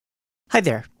Hi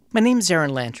there, my name is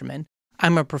Aaron Lanterman.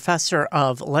 I'm a professor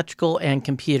of electrical and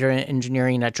computer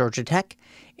engineering at Georgia Tech,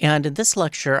 and in this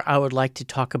lecture I would like to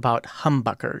talk about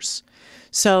humbuckers.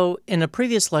 So in a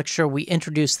previous lecture we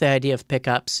introduced the idea of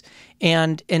pickups,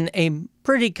 and in a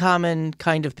pretty common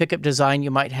kind of pickup design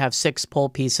you might have 6 pole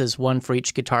pieces, one for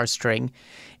each guitar string,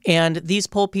 and these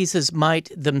pole pieces might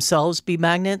themselves be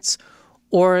magnets,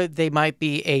 or they might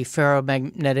be a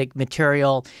ferromagnetic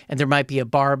material, and there might be a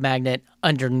bar magnet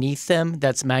underneath them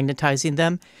that's magnetizing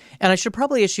them. And I should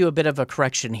probably issue a bit of a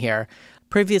correction here.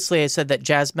 Previously, I said that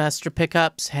Jazzmaster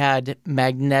pickups had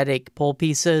magnetic pole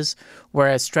pieces,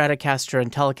 whereas Stratocaster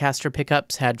and Telecaster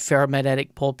pickups had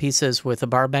ferromagnetic pole pieces with a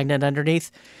bar magnet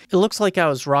underneath. It looks like I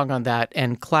was wrong on that,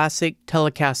 and classic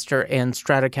Telecaster and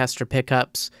Stratocaster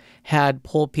pickups had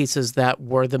pole pieces that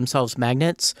were themselves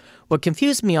magnets. What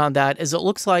confused me on that is it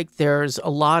looks like there's a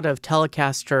lot of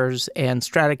Telecasters and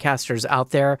Stratocasters out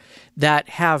there that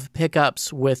have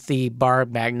pickups with the bar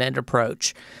magnet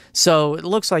approach. So it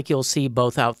looks like you'll see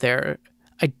both out there.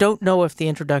 I don't know if the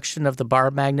introduction of the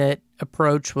bar magnet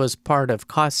approach was part of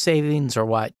cost savings or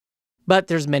what, but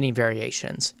there's many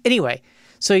variations. Anyway,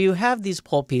 so you have these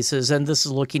pole pieces, and this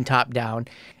is looking top down,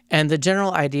 and the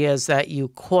general idea is that you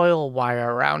coil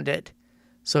wire around it.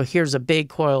 So here's a big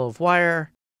coil of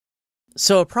wire.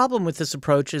 So a problem with this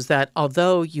approach is that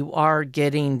although you are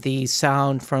getting the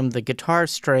sound from the guitar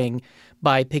string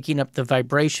by picking up the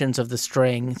vibrations of the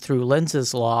string through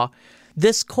Lenz's law,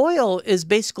 this coil is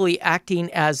basically acting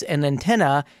as an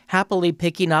antenna, happily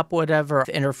picking up whatever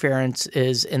interference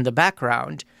is in the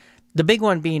background. The big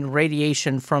one being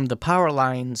radiation from the power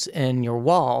lines in your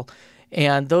wall,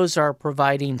 and those are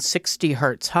providing 60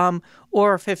 hertz hum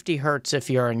or 50 hertz if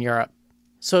you're in Europe.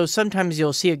 So sometimes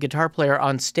you'll see a guitar player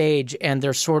on stage and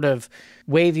they're sort of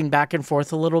waving back and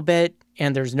forth a little bit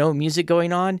and there's no music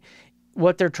going on.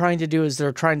 What they're trying to do is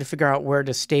they're trying to figure out where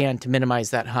to stand to minimize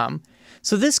that hum.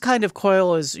 So this kind of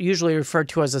coil is usually referred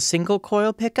to as a single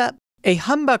coil pickup. A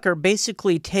humbucker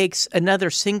basically takes another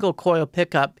single coil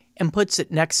pickup and puts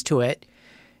it next to it.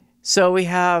 So we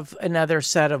have another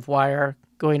set of wire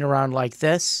going around like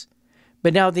this.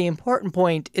 But now the important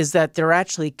point is that they're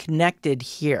actually connected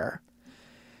here.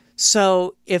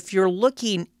 So if you're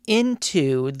looking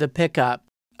into the pickup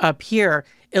up here,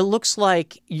 it looks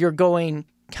like you're going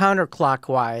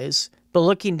counterclockwise, but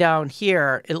looking down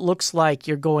here, it looks like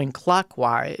you're going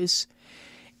clockwise.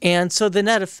 And so the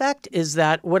net effect is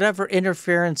that whatever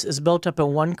interference is built up in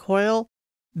one coil,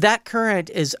 that current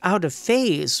is out of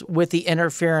phase with the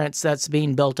interference that's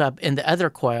being built up in the other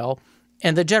coil.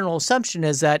 And the general assumption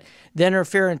is that the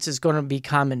interference is going to be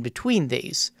common between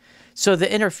these. So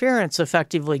the interference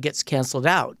effectively gets canceled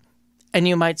out. And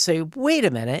you might say, wait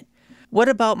a minute, what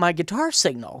about my guitar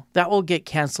signal? That will get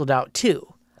canceled out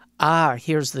too. Ah,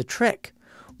 here's the trick.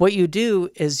 What you do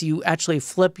is you actually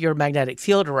flip your magnetic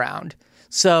field around.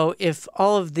 So if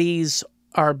all of these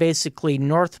are basically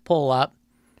north pole up,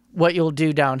 what you'll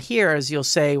do down here is you'll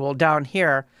say, well, down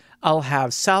here, I'll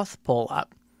have south pole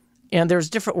up. And there's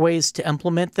different ways to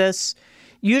implement this.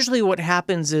 Usually what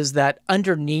happens is that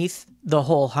underneath the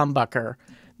whole humbucker,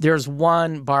 there's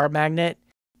one bar magnet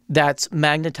that's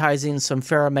magnetizing some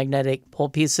ferromagnetic pole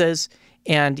pieces,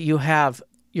 and you have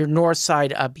your north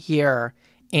side up here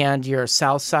and your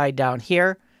south side down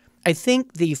here. I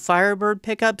think the Firebird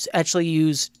pickups actually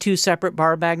use 2 separate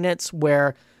bar magnets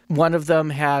where one of them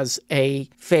has a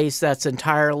face that's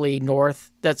entirely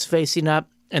north that's facing up,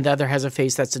 and the other has a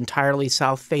face that's entirely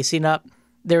south facing up.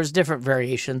 There's different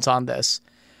variations on this.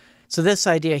 So this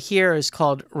idea here is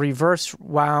called reverse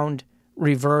wound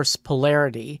reverse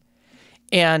polarity.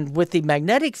 And with the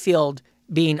magnetic field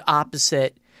being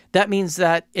opposite, that means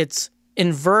that it's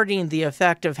inverting the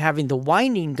effect of having the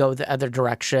winding go the other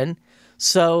direction.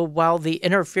 So while the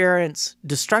interference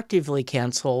destructively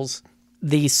cancels,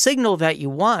 the signal that you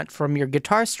want from your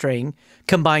guitar string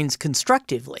combines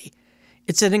constructively.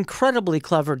 It's an incredibly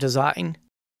clever design.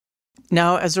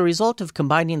 Now, as a result of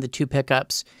combining the 2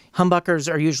 pickups,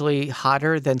 humbuckers are usually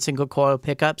hotter than single coil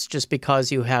pickups just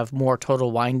because you have more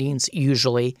total windings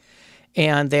usually.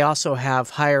 And they also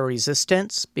have higher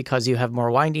resistance because you have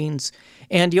more windings.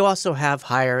 And you also have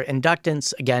higher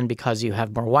inductance, again, because you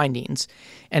have more windings.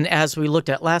 And as we looked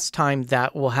at last time,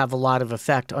 that will have a lot of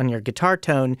effect on your guitar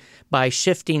tone by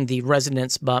shifting the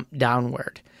resonance bump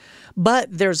downward. But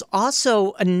there's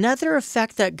also another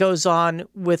effect that goes on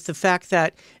with the fact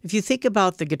that if you think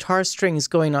about the guitar strings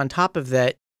going on top of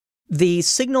it, the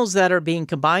signals that are being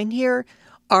combined here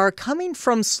are coming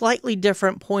from slightly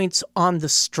different points on the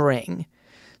string.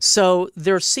 So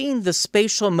they're seeing the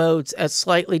spatial modes at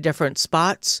slightly different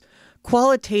spots,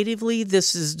 Qualitatively,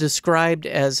 this is described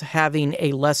as having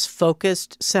a less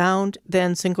focused sound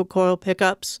than single-coil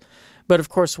pickups, but of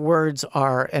course words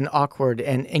are an awkward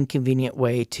and inconvenient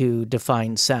way to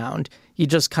define sound. You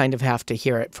just kind of have to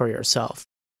hear it for yourself.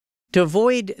 To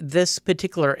avoid this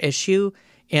particular issue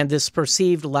and this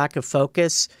perceived lack of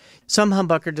focus, some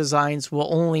humbucker designs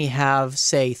will only have,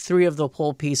 say, 3 of the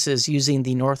pole pieces using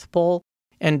the north pole,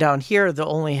 and down here they'll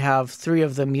only have 3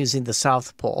 of them using the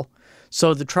south pole.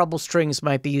 So the treble strings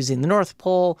might be using the north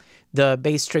pole, the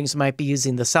bass strings might be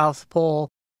using the south pole.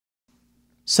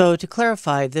 So to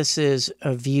clarify, this is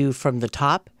a view from the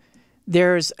top.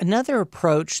 There's another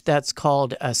approach that's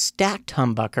called a stacked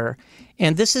humbucker,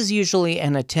 and this is usually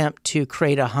an attempt to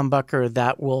create a humbucker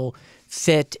that will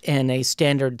fit in a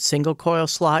standard single coil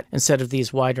slot instead of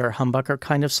these wider humbucker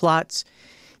kind of slots.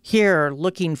 Here,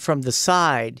 looking from the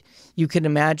side, you can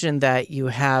imagine that you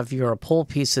have your pole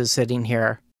pieces sitting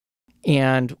here.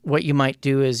 And what you might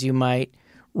do is you might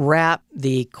wrap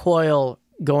the coil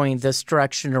going this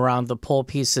direction around the pole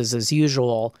pieces as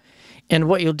usual. And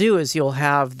what you'll do is you'll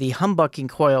have the humbucking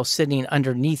coil sitting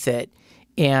underneath it,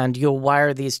 and you'll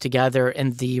wire these together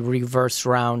in the reverse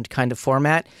round kind of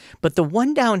format. But the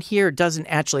one down here doesn't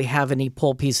actually have any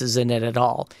pole pieces in it at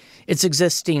all. It's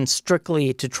existing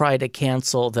strictly to try to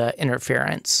cancel the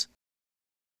interference.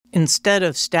 Instead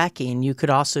of stacking, you could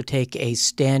also take a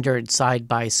standard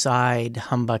side-by-side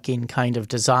humbucking kind of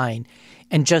design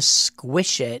and just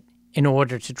squish it in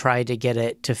order to try to get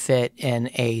it to fit in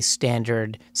a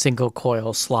standard single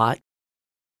coil slot.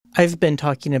 I've been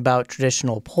talking about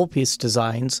traditional pole piece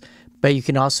designs, but you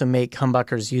can also make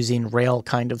humbuckers using rail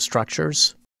kind of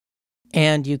structures.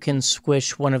 And you can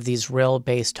squish one of these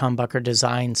rail-based humbucker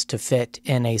designs to fit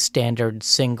in a standard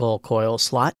single coil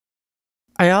slot.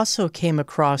 I also came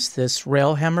across this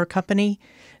rail hammer company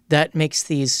that makes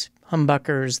these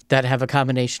humbuckers that have a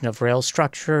combination of rail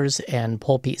structures and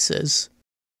pole pieces.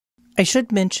 I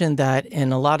should mention that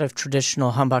in a lot of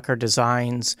traditional humbucker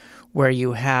designs where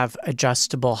you have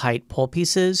adjustable height pole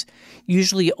pieces,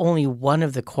 usually only one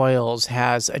of the coils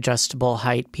has adjustable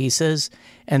height pieces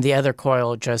and the other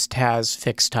coil just has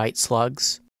fixed height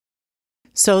slugs.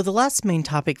 So the last main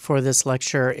topic for this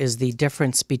lecture is the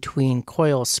difference between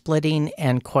coil splitting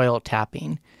and coil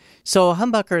tapping. So a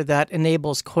humbucker that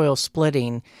enables coil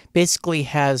splitting basically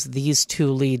has these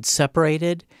 2 leads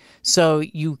separated, so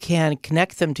you can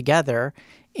connect them together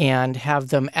and have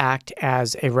them act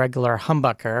as a regular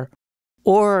humbucker,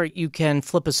 or you can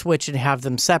flip a switch and have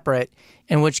them separate,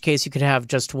 in which case you could have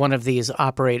just one of these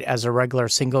operate as a regular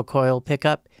single coil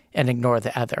pickup and ignore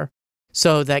the other.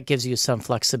 So that gives you some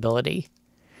flexibility.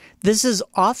 This is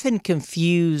often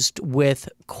confused with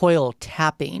coil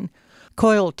tapping.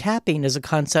 Coil tapping is a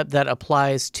concept that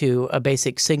applies to a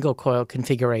basic single coil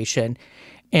configuration,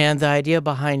 and the idea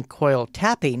behind coil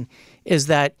tapping is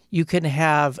that you can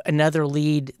have another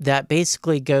lead that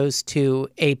basically goes to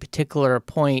a particular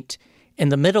point in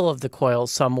the middle of the coil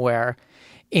somewhere,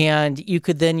 and you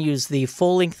could then use the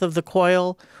full length of the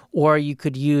coil, or you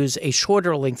could use a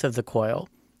shorter length of the coil.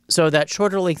 So that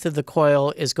shorter length of the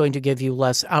coil is going to give you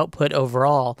less output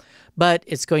overall, but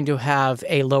it's going to have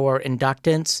a lower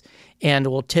inductance and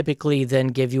will typically then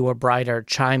give you a brighter,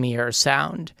 chimier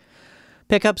sound.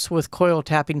 Pickups with coil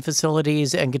tapping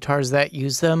facilities and guitars that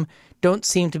use them don't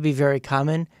seem to be very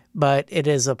common, but it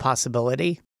is a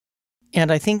possibility.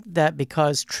 And I think that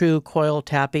because true coil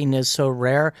tapping is so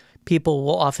rare, people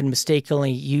will often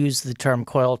mistakenly use the term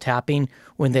coil tapping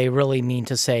when they really mean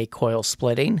to say coil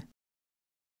splitting.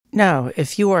 Now,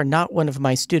 if you are not one of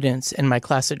my students in my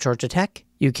class at Georgia Tech,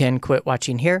 you can quit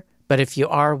watching here, but if you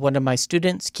are one of my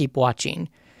students, keep watching.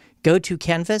 Go to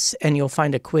Canvas and you'll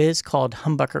find a quiz called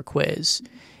Humbucker Quiz.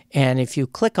 And if you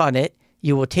click on it,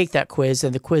 you will take that quiz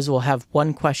and the quiz will have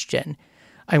one question.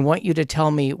 I want you to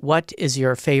tell me what is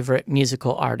your favorite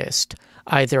musical artist,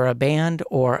 either a band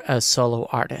or a solo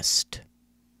artist.